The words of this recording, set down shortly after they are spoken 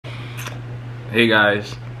Hey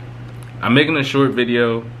guys, I'm making a short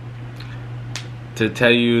video to tell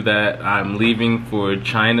you that I'm leaving for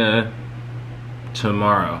China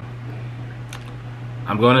tomorrow.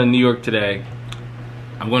 I'm going to New York today.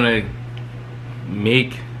 I'm going to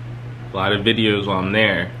make a lot of videos while I'm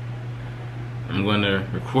there. I'm going to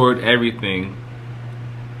record everything.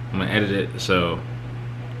 I'm going to edit it, so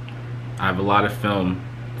I have a lot of film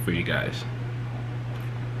for you guys.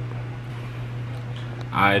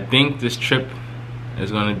 I think this trip is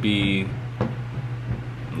going to be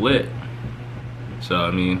lit. So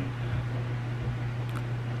I mean,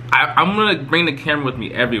 I'm gonna bring the camera with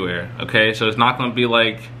me everywhere, okay? So it's not gonna be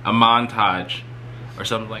like a montage or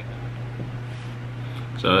something like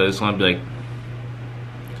that. So it's gonna be like,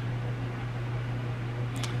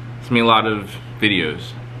 it's gonna be a lot of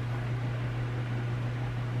videos.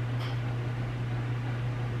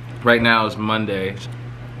 Right now is Monday,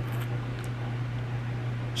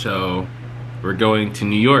 so we're going to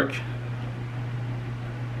New York,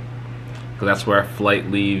 because that's where our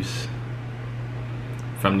flight leaves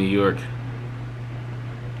from New York.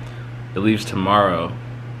 It leaves tomorrow.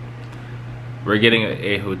 We're getting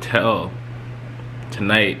a hotel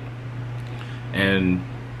tonight, and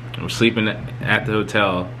we're sleeping at the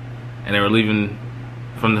hotel, and then we're leaving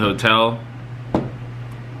from the hotel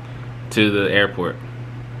to the airport.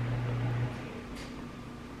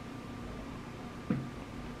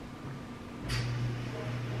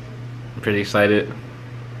 I'm pretty excited.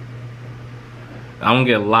 I'm gonna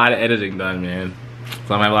get a lot of editing done, man.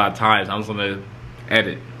 So I'm gonna have a lot of time. So I'm just gonna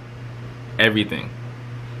edit everything.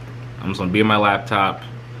 I'm just gonna be on my laptop,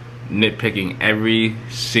 nitpicking every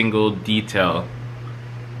single detail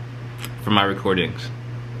from my recordings.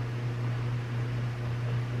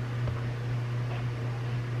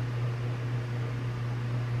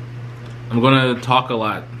 I'm gonna talk a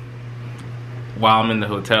lot while I'm in the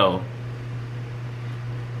hotel.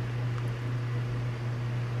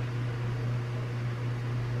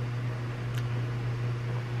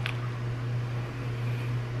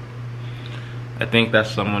 I think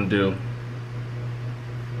that's what I'm gonna do.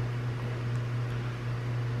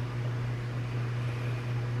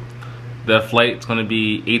 The flight's gonna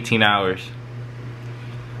be 18 hours.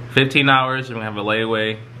 15 hours, we're gonna have a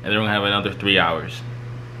layaway, and then we're gonna have another 3 hours.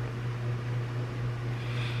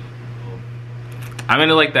 I'm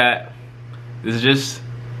gonna like that. This is just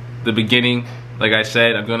the beginning. Like I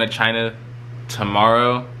said, I'm going to China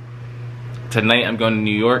tomorrow. Tonight I'm going to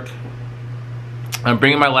New York. I'm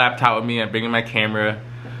bringing my laptop with me, I'm bringing my camera,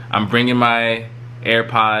 I'm bringing my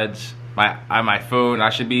AirPods, my phone.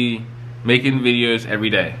 I should be making videos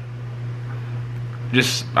every day.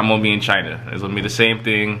 Just, I'm gonna be in China. It's gonna be the same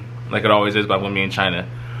thing like it always is, but I'm gonna be in China.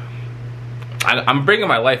 I'm bringing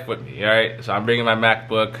my life with me, alright? So I'm bringing my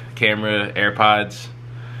MacBook, camera, AirPods,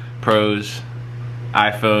 Pros,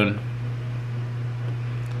 iPhone.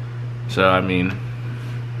 So I mean,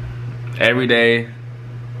 every day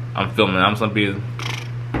I'm filming. I'm just gonna be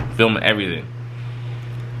filming everything.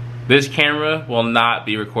 This camera will not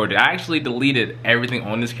be recorded. I actually deleted everything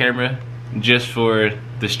on this camera just for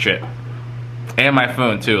this trip, and my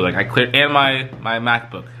phone too. Like I cleared, and my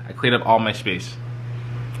MacBook. I cleared up all my space.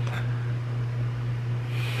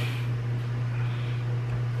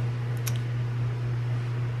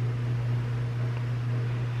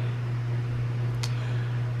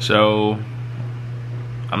 So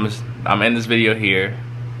I'm in this video here,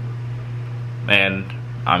 and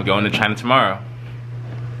I'm going to China tomorrow.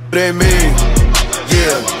 What they mean?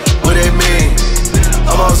 Yeah, what they mean?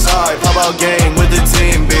 I'm outside, pop out game with the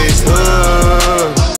team, bitch.